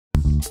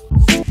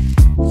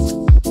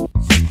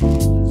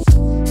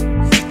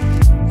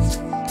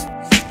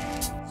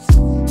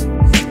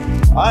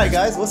right,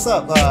 guys, what's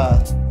up?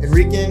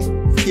 Enrique,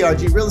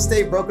 PRG Real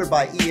Estate, brokered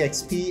by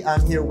EXP.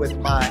 I'm here with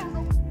my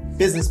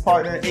business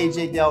partner,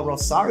 AJ del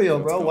Rosario,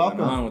 bro.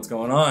 Welcome. What's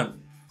going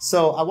on?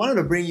 So I wanted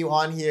to bring you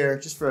on here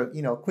just for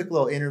a quick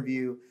little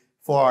interview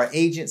for our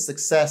agent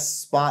success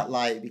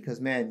spotlight, because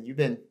man, you've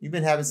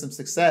been having some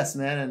success,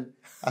 man, and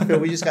I feel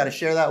we just got to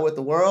share that with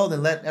the world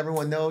and let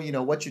everyone know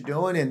what you're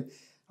doing. And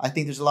I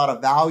think there's a lot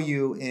of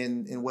value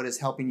in what is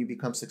helping you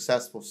become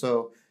successful.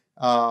 So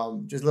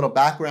just a little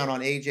background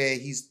on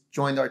AJ. He's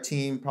joined our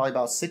team probably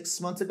about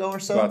 6 months ago or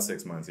so. About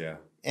 6 months, yeah.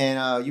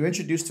 And you were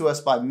introduced to us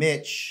by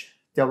Mitch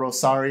del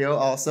Rosario,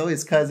 also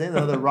his cousin,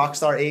 another rock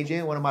star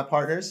agent, one of my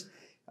partners.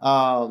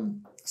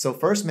 So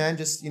first, man,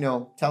 just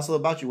tell us a little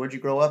about you. Where'd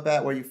you grow up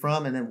at? Where you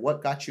from? And then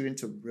what got you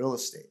into real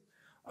estate?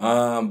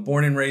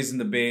 Born and raised in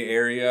the Bay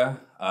Area.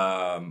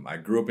 I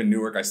grew up in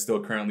Newark. I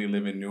still currently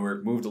live in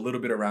Newark. Moved a little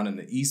bit around in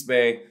the East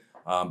Bay,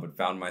 but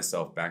found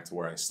myself back to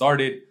where I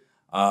started.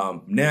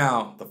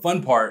 Now the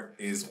fun part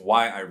is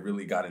why I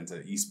really got into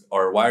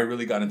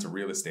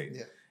real estate.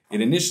 Yeah.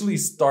 It initially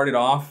started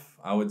off,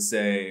 I would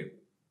say,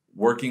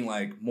 working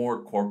like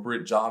more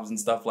corporate jobs and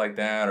stuff like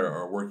that,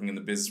 or working in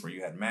the business where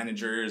you had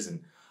managers,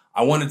 and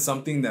I wanted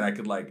something that I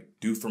could like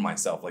do for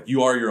myself. Like,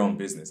 you are your own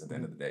business at the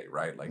end of the day,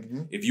 right? Like,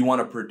 if you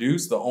want to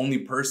produce, the only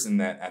person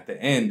that at the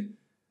end,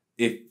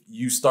 if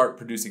you start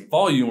producing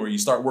volume or you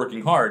start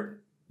working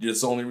hard,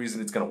 it's the only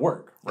reason it's going to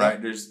work, right?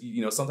 Yeah. There's,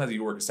 sometimes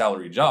you work a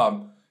salary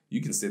job,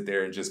 you can sit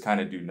there and just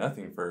kind of do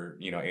nothing for,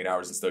 8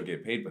 hours and still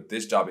get paid. But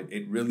this job,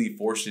 it really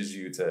forces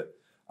you to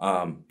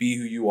be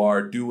who you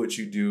are, do what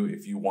you do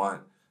if you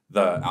want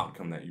the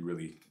outcome that you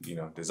really,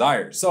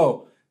 desire.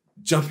 So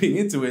jumping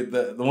into it,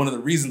 the one of the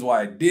reasons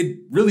why I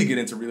did really get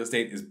into real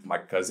estate is my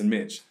cousin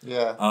Mitch.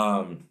 Yeah.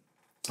 I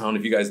don't know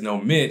if you guys know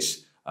Mitch.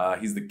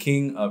 He's the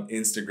king of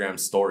Instagram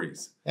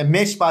stories. And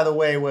Mitch, by the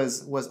way,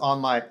 was on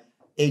my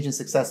agent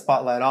success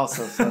spotlight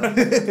also. So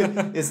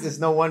it's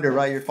no wonder,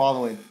 right? You're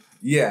following.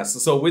 Yeah.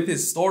 So with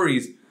his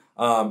stories,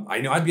 I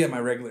know I'd be at my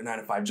regular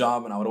 9-to-5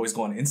 job, and I would always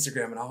go on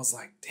Instagram, and I was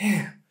like,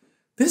 damn,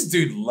 this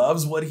dude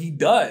loves what he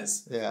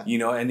does. Yeah.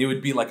 And it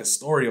would be like a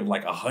story of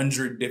like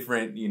 100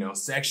 different,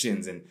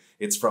 sections. And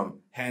it's from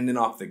handing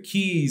off the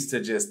keys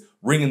to just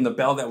ringing the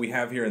bell that we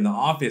have here in the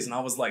office. And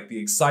I was like, the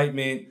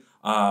excitement,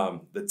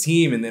 the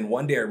team. And then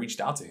one day I reached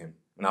out to him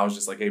and I was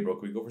just like, hey, bro,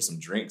 can we go for some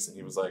drinks? And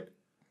he was like,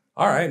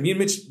 all right. Me and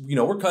Mitch,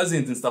 we're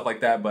cousins and stuff like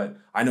that, but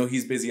I know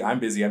he's busy. I'm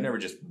busy. I've never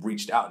just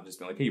reached out and just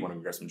been like, hey, you want to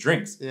go grab some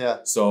drinks? Yeah.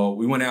 So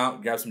we went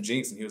out, grabbed some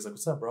drinks, and he was like,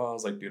 what's up, bro? I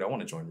was like, dude, I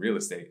want to join real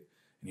estate.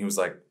 And he was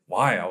like,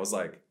 why? I was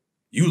like,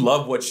 you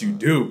love what you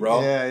do,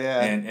 bro. Yeah,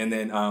 yeah. And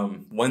then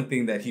one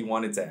thing that he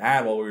wanted to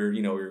add while we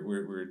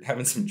were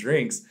having some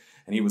drinks,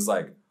 and he was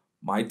like,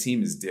 my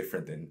team is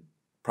different than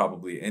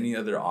probably any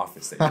other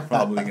office that you're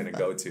probably going to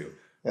go to.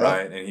 Yeah.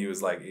 Right. And he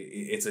was like,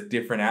 it's a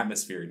different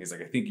atmosphere. And he's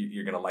like, I think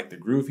you're going to like the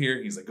groove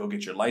here. He's like, go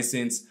get your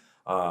license.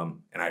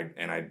 And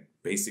I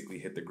basically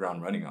hit the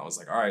ground running. I was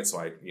like, all right. So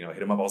I, hit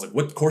him up. I was like,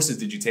 what courses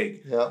did you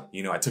take?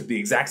 Yeah. I took the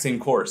exact same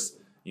course,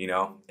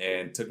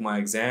 and took my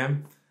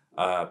exam,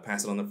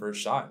 passed it on the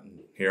first shot. And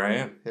here I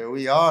am. Here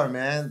we are,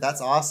 man. That's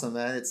awesome,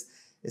 man.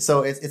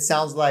 It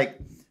sounds like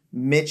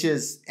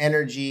Mitch's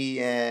energy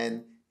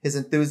and his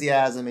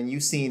enthusiasm, and you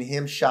seen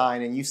him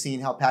shine, and you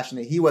seen how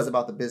passionate he was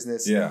about the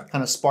business,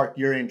 kind of sparked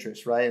your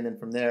interest, right? And then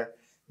from there,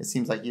 it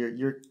seems like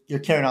you're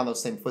carrying on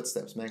those same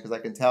footsteps, man. Because I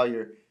can tell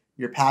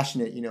you're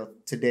passionate,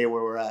 today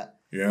where we're at.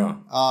 Yeah.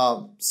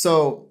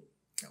 So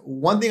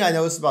one thing I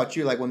noticed about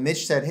you, like when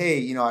Mitch said, hey,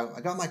 I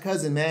got my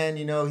cousin, man,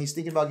 he's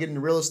thinking about getting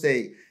into real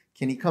estate.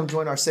 Can he come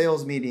join our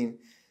sales meeting?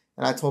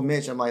 And I told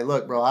Mitch, I'm like,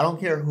 look, bro, I don't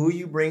care who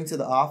you bring to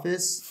the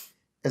office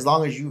as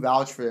long as you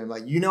vouch for them.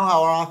 Like,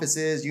 how our office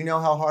is,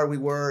 how hard we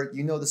work,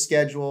 the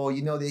schedule,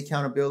 the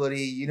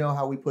accountability,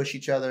 how we push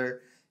each other,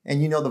 and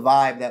the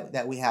vibe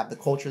that we have, the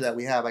culture that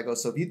we have. I go,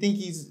 so if you think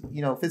he's,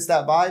 fits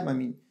that vibe, I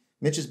mean,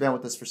 Mitch has been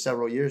with us for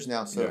several years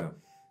now. So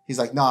he's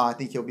like, nah, I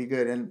think he'll be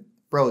good. And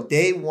bro,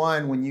 day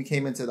one, when you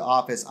came into the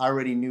office, I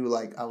already knew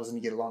like I was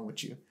going to get along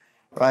with you,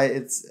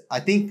 right?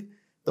 I think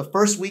the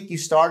first week you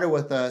started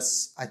with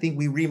us, I think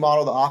we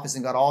remodeled the office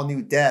and got all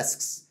new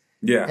desks.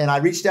 Yeah. And I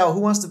reached out, who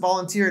wants to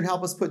volunteer and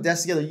help us put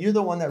desks together? You're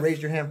the one that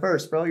raised your hand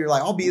first, bro. You're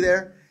like, I'll be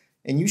there.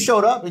 And you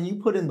showed up and you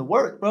put in the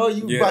work, bro.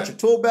 You brought your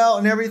tool belt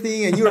and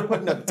everything, and you were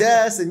putting up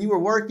desks and you were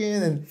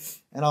working. And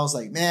I was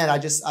like, man,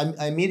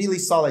 I immediately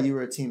saw that you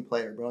were a team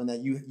player, bro, and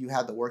that you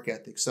had the work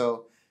ethic.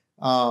 So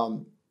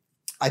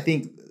I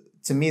think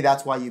to me,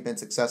 that's why you've been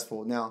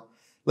successful. Now,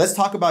 let's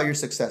talk about your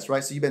success,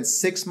 right? So you've been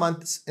 6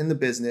 months in the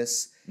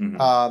business.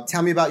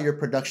 Tell me about your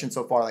production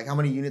so far. Like, how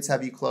many units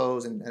have you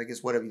closed? And I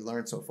guess what have you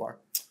learned so far?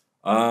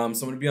 So I'm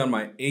going to be on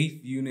my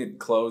 8th unit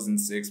close in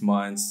 6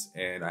 months,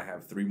 and I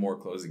have 3 more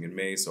closing in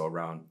May, so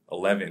around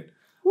 11.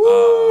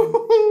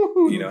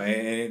 And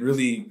it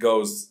really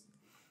goes,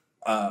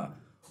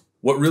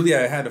 what really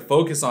I had to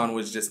focus on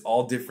was just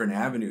all different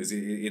avenues.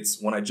 It's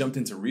when I jumped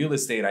into real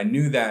estate, I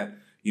knew that,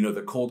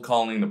 the cold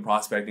calling, the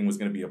prospecting was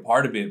going to be a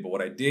part of it. But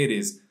what I did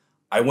is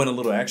I went a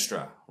little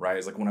extra, right?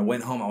 It's like when I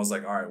went home, I was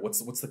like, all right, what's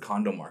the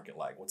condo market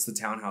like? What's the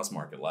townhouse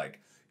market like?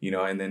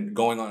 and then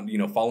going on,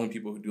 following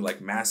people who do like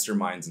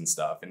masterminds and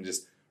stuff, and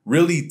just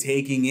really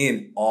taking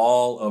in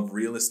all of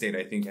real estate,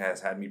 I think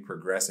has had me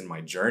progress in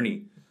my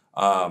journey.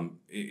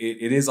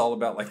 It is all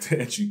about like the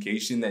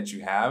education that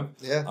you have.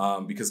 Yeah.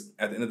 Because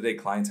at the end of the day,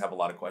 clients have a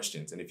lot of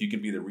questions. And if you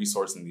can be the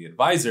resource and the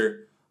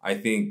advisor, I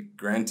think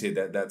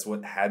granted that's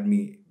what had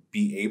me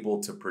be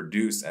able to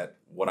produce at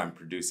what I'm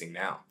producing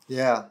now.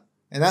 Yeah.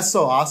 And that's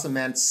so awesome,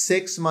 man.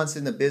 6 months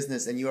in the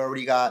business and you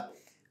already got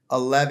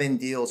 11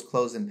 deals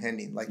closed and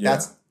pending. Like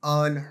that's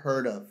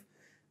unheard of.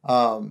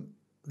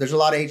 There's a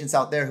lot of agents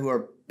out there who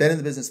are been in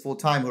the business full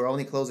time who are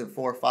only closing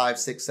 4, 5,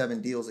 6,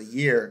 7 deals a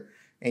year.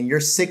 And you're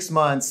 6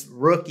 months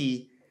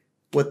rookie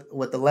with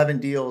 11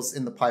 deals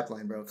in the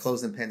pipeline, bro,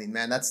 closed and pending.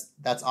 Man,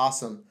 that's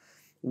awesome.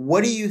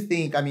 What do you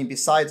think? I mean,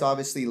 besides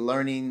obviously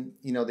learning,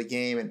 the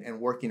game and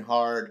working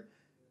hard,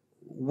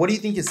 what do you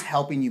think is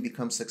helping you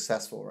become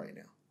successful right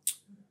now?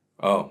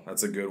 Oh,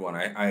 that's a good one.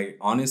 I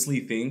honestly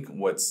think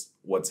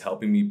what's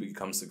helping me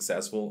become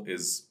successful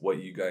is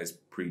what you guys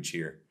preach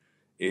here.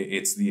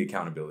 It's the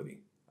accountability.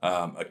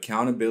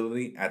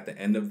 Accountability at the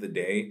end of the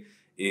day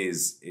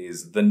is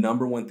the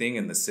number one thing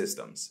in the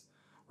systems,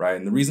 right?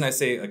 And the reason I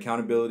say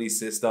accountability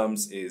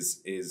systems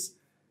is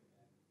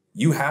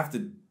you have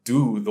to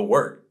do the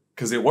work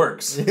because it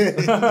works,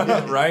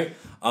 right?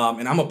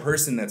 And I'm a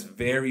person that's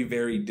very,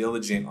 very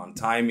diligent on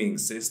timing,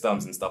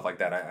 systems, and stuff like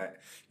that. I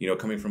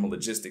coming from a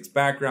logistics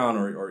background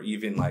or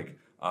even like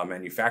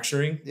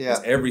manufacturing,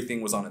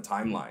 everything was on a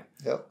timeline.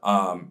 Yep.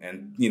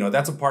 And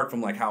that's apart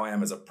from like how I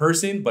am as a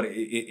person, but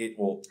it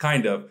will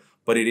kind of,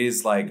 but it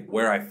is like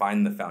where I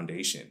find the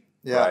foundation.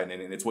 Yeah. Right.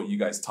 And it's what you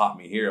guys taught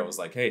me here. I was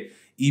like, hey,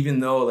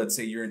 even though let's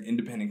say you're an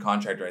independent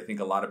contractor, I think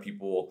a lot of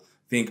people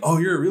think, oh,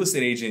 you're a real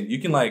estate agent. You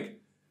can like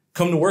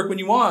come to work when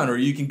you want, or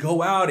you can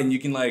go out and you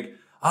can like,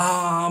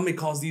 I'll make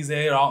calls these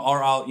days, or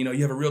I'll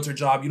you have a realtor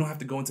job. You don't have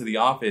to go into the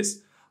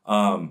office.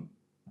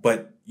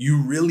 But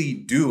you really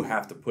do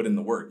have to put in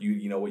the work.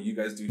 What you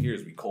guys do here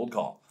is we cold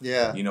call.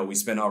 Yeah. We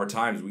spend our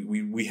time.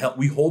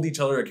 We hold each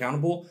other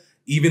accountable,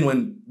 even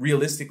when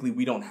realistically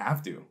we don't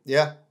have to.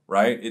 Yeah.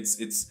 Right.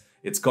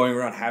 It's going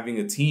around having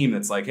a team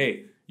that's like,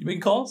 hey, you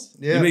making calls?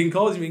 Yeah. You making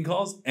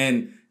calls?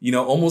 And,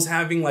 almost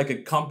having like a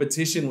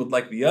competition with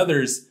like the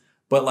others,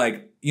 but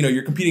like,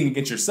 you're competing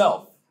against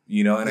yourself,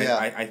 and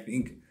I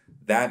think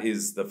that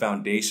is the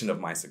foundation of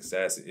my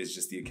success is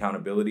just the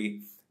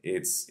accountability.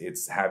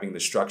 It's having the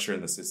structure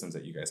and the systems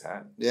that you guys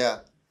had. Yeah.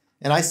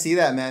 And I see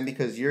that, man,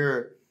 because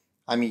you're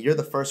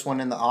the first one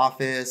in the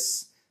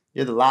office.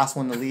 You're the last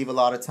one to leave a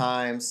lot of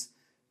times.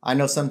 I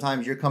know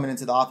sometimes you're coming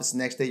into the office the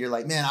next day. You're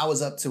like, man, I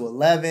was up to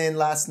 11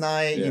 last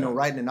night,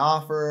 writing an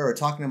offer or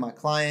talking to my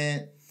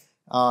client.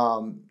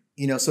 So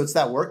it's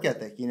that work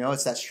ethic,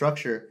 it's that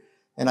structure.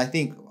 And I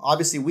think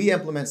obviously we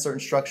implement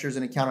certain structures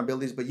and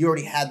accountabilities, but you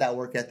already had that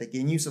work ethic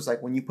in you. So it's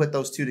like when you put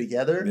those two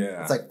together,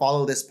 it's like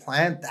follow this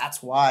plan.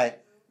 That's why,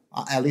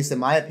 at least in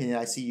my opinion,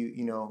 I see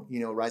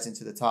you, rising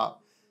to the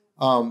top.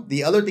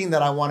 The other thing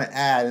that I want to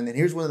add, and then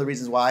here's one of the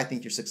reasons why I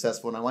think you're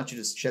successful, and I want you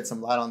to shed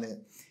some light on it,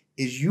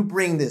 is you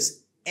bring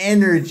this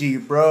energy,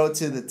 bro,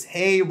 to the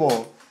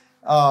table.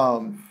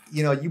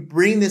 You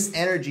bring this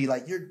energy,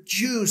 like you're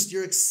juiced,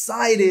 you're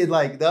excited.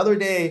 Like the other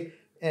day,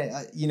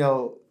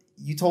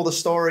 you told a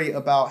story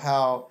about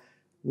how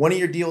one of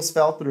your deals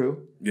fell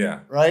through. Yeah.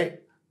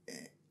 Right.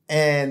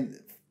 And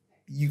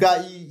you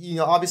got,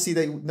 obviously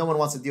no one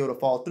wants a deal to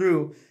fall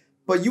through,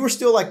 but you were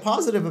still like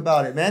positive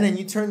about it, man. And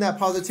you turned that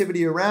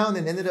positivity around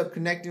and ended up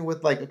connecting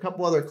with like a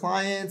couple other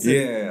clients.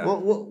 Yeah.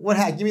 What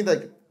happened? Give me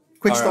the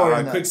quick story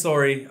on that. Quick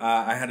story.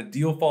 I had a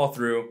deal fall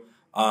through.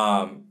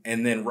 And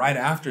then right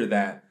after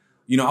that,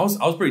 I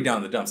was pretty down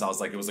in the dumps. I was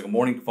like, it was like a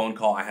morning phone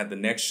call. I had the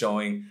next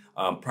showing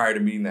prior to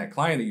meeting that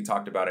client that you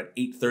talked about at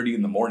 8:30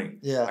 in the morning.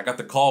 Yeah. I got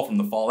the call from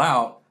the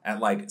fallout at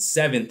like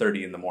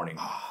 7:30 in the morning.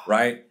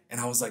 Right. And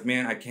I was like,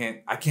 man,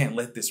 I can't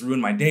let this ruin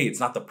my day. It's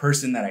not the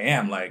person that I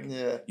am. Like,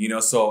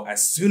 so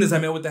as soon as I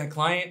met with that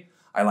client,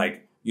 I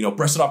like,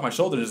 brushed it off my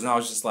shoulders and I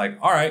was just like,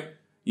 all right,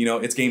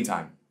 it's game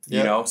time.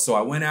 So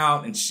I went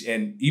out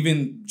and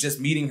even just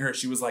meeting her,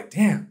 she was like,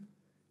 damn,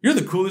 you're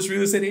the coolest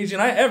real estate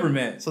agent I ever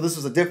met. So this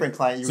was a different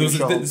client. This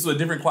was a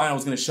different client I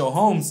was going to show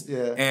homes.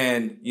 Yeah.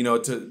 And,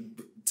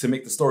 to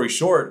make the story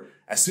short,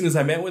 as soon as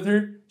I met with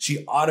her,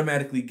 she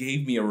automatically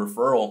gave me a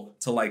referral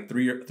to like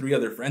three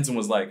other friends and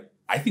was like,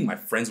 I think my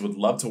friends would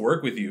love to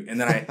work with you.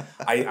 And then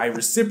I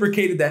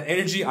reciprocated that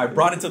energy. I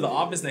brought it to the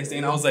office next day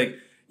and I was like,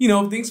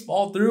 if things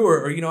fall through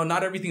or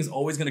not everything's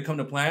always going to come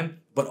to plan,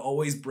 but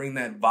always bring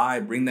that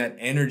vibe, bring that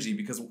energy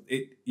because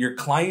your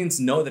clients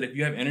know that if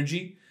you have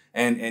energy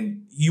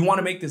and you want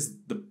to make this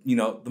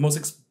the most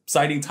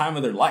exciting time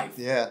of their life.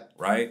 Yeah.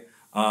 Right.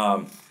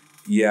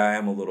 Yeah, I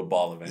am a little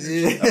ball of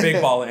energy, a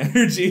big ball of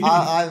energy.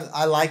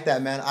 I like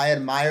that, man. I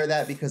admire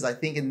that because I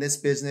think in this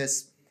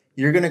business,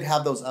 you're going to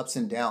have those ups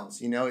and downs.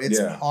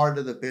 It's part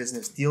of the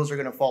business. Deals are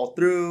going to fall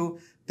through.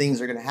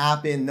 Things are going to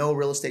happen. No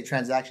real estate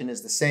transaction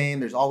is the same.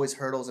 There's always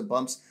hurdles and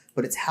bumps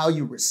but it's how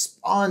you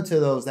respond to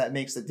those that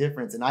makes the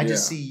difference. And I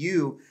just see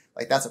you,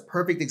 like, that's a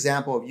perfect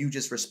example of you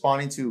just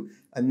responding to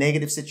a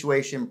negative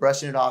situation,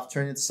 brushing it off,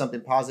 turning it into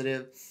something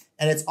positive.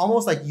 And it's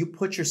almost like you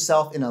put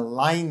yourself in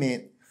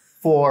alignment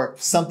for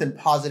something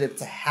positive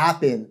to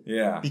happen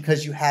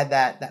because you had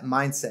that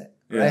mindset.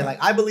 Right.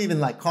 Like, I believe in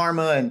like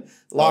karma and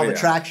law of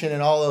attraction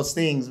and all those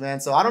things,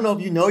 man. So I don't know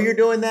if you know you're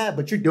doing that,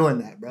 but you're doing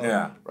that, bro.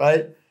 Yeah.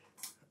 Right.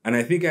 And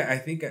I think,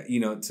 you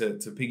know, to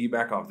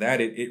piggyback off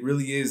that, it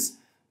really is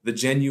the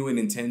genuine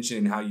intention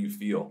in how you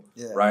feel.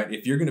 Right.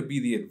 If you're going to be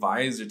the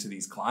advisor to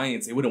these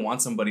clients, they wouldn't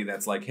want somebody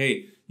that's like,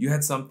 hey, you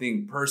had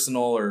something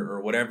personal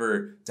or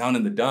whatever down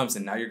in the dumps,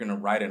 and now you're going to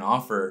write an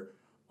offer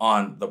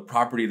on the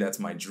property that's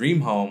my dream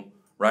home.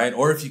 Right.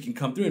 Or if you can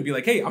come through and be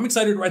like, hey, I'm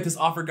excited to write this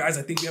offer, guys.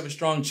 I think we have a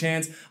strong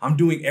chance. I'm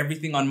doing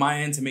everything on my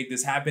end to make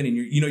this happen. And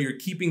you're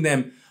keeping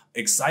them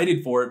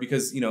excited for it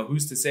because, you know,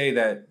 who's to say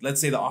that,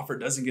 let's say the offer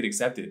doesn't get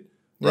accepted,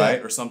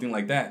 right? Or something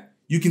like that.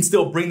 You can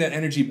still bring that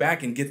energy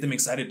back and get them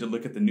excited to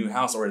look at the new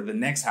house or the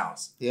next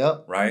house.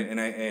 Yep. Right.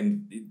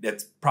 And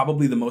that's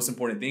probably the most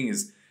important thing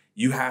is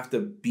you have to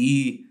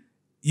be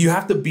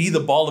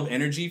the ball of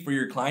energy for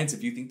your clients.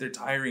 If you think they're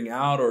tiring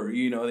out or,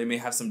 you know, they may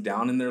have some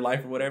down in their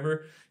life or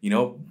whatever, you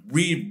know,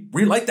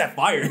 relight that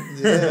fire.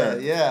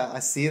 Yeah. I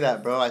see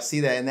that, bro. I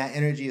see that. And that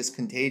energy is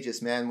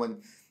contagious, man.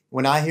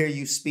 When I hear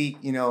you speak,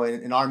 you know,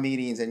 in our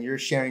meetings and you're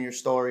sharing your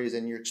stories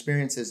and your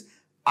experiences,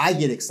 I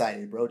get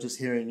excited, bro, just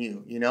hearing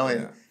you, you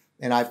know,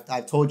 and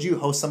I've told you,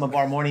 host some of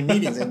our morning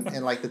meetings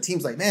and like the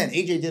team's like, man,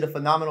 AJ did a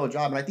phenomenal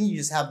job. And I think you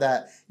just have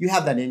that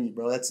in you,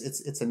 bro.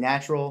 It's a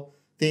natural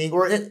thing.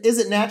 Or is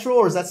it natural,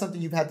 or is that something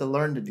you've had to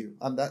learn to do?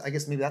 I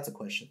guess maybe that's a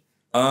question.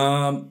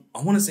 I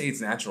want to say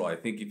it's natural. I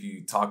think if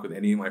you talk with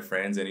any of my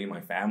friends, any of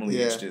my family,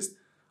 it's just,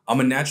 I'm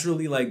a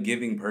naturally like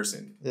giving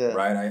person,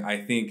 right?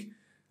 I think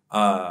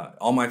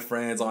all my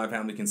friends, all my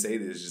family can say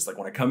this. Just like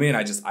when I come in,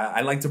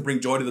 I like to bring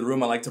joy to the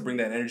room. I like to bring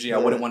that energy. I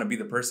wouldn't want to be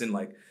the person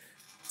like,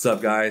 what's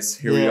up, guys?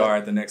 Here we are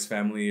at the next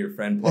family or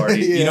friend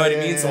party. You know what I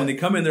mean? So when they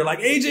come in, they're like,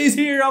 AJ's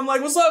here. I'm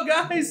like, what's up,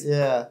 guys?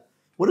 Yeah.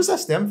 What does that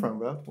stem from,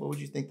 bro? What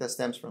would you think that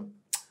stems from?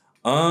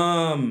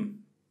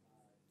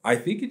 I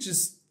think it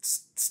just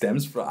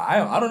stems from,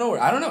 I don't know.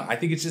 I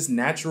think it's just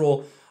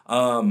natural.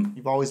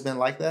 You've always been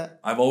like that?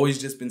 I've always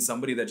just been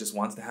somebody that just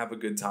wants to have a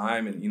good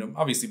time and, you know,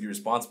 obviously be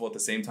responsible at the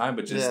same time,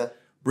 but just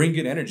bring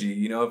good energy.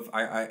 You know, if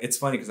it's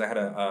funny because I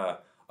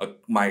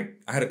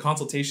had a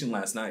consultation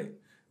last night,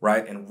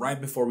 right? And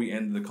right before we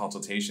ended the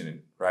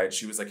consultation, right,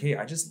 she was like, hey,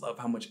 I just love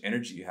how much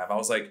energy you have. I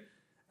was like,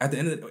 at the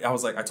end of it,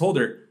 I told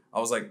her, I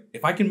was like,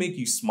 if I can make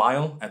you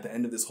smile at the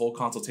end of this whole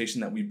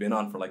consultation that we've been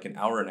on for like an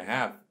hour and a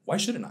half, why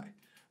shouldn't I?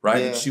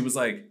 Right. And she was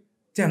like,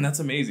 damn, that's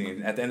amazing.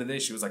 And at the end of the day,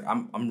 she was like,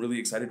 I'm really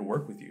excited to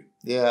work with you.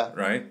 Yeah.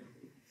 Right.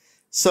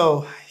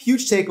 So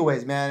huge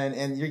takeaways, man.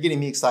 And you're getting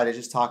me excited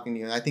just talking to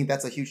you. And I think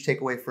that's a huge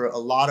takeaway for a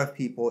lot of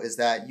people is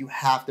that you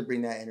have to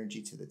bring that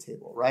energy to the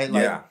table, right?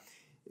 Like,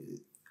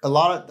 a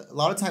lot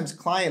of times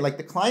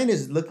the client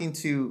is looking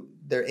to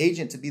their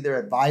agent to be their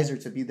advisor,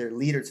 to be their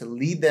leader, to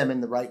lead them in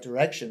the right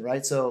direction,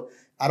 right? So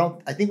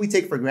I think we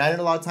take for granted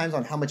a lot of times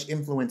on how much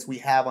influence we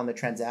have on the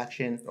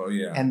transaction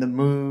and the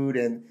mood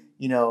and,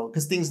 you know,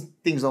 because things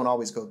don't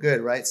always go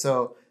good, right?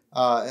 So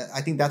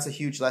I think that's a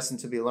huge lesson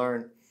to be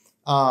learned.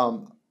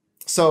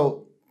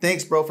 So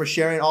thanks, bro, for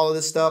sharing all of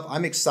this stuff.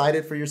 I'm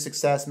excited for your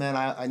success, man.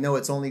 I know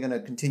it's only going to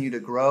continue to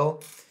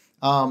grow.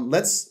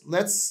 Let's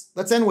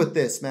end with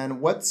this, man.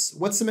 What's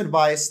some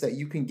advice that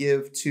you can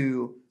give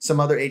to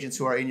some other agents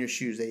who are in your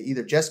shoes? They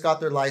either just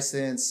got their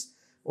license,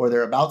 or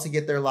they're about to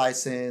get their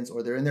license,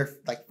 or they're in their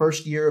like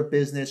first year of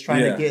business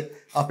trying to get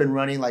up and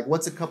running. Like,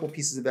 what's a couple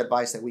pieces of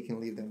advice that we can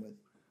leave them with?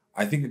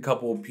 I think a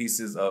couple of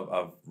pieces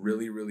of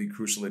really, really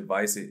crucial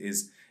advice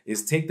is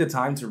take the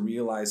time to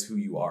realize who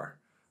you are,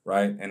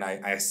 right? And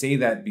I say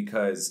that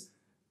because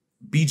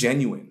be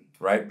genuine,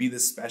 right? Be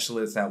the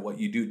specialist at what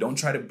you do. Don't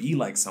try to be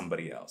like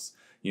somebody else.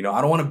 You know,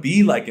 I don't want to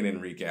be like an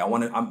Enrique.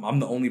 I'm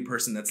the only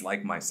person that's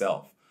like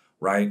myself,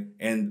 right?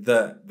 And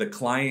the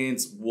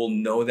clients will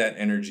know that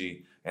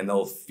energy. And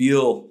they'll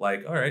feel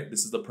like, all right,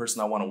 this is the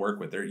person I want to work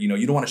with. Or, you know,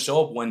 you don't want to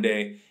show up one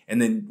day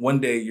and then one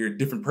day you're a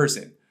different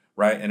person,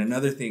 right? And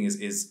another thing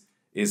is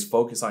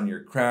focus on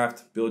your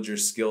craft, build your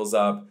skills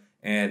up,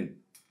 and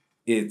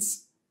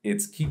it's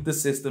keep the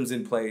systems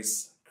in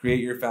place, create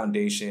your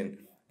foundation,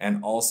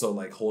 and also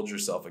like hold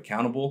yourself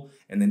accountable.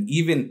 And then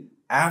even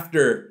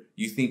after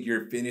you think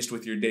you're finished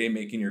with your day,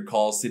 making your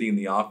calls, sitting in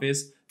the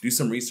office, do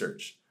some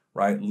research,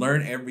 right?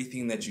 Learn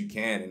everything that you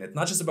can. And it's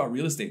not just about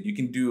real estate. You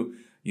can do,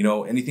 you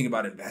know, anything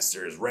about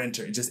investors,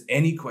 renter, just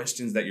any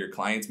questions that your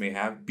clients may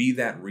have, be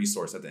that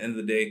resource. At the end of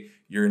the day,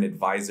 you're an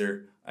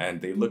advisor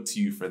and they look to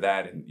you for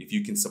that. And if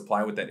you can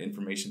supply with that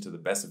information to the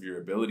best of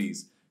your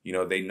abilities, you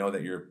know, they know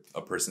that you're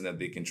a person that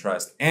they can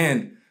trust.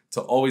 And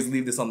to always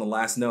leave this on the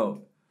last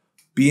note,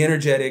 be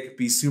energetic,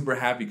 be super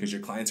happy because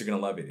your clients are going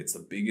to love it. It's the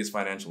biggest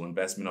financial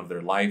investment of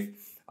their life.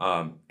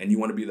 And you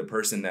want to be the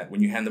person that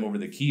when you hand them over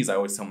the keys, I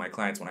always tell my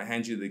clients, when I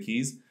hand you the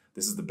keys,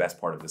 this is the best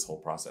part of this whole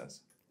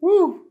process.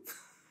 Woo!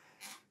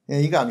 Yeah,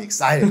 you got me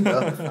excited, bro.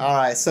 All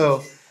right.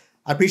 So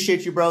I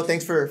appreciate you, bro.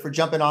 Thanks for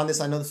jumping on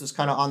this. I know this was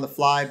kind of on the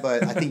fly,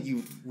 but I think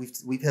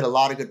we've hit a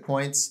lot of good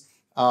points.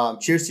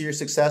 Cheers to your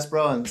success,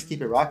 bro, and let's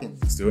keep it rocking.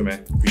 Let's do it,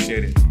 man.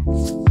 Appreciate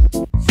it.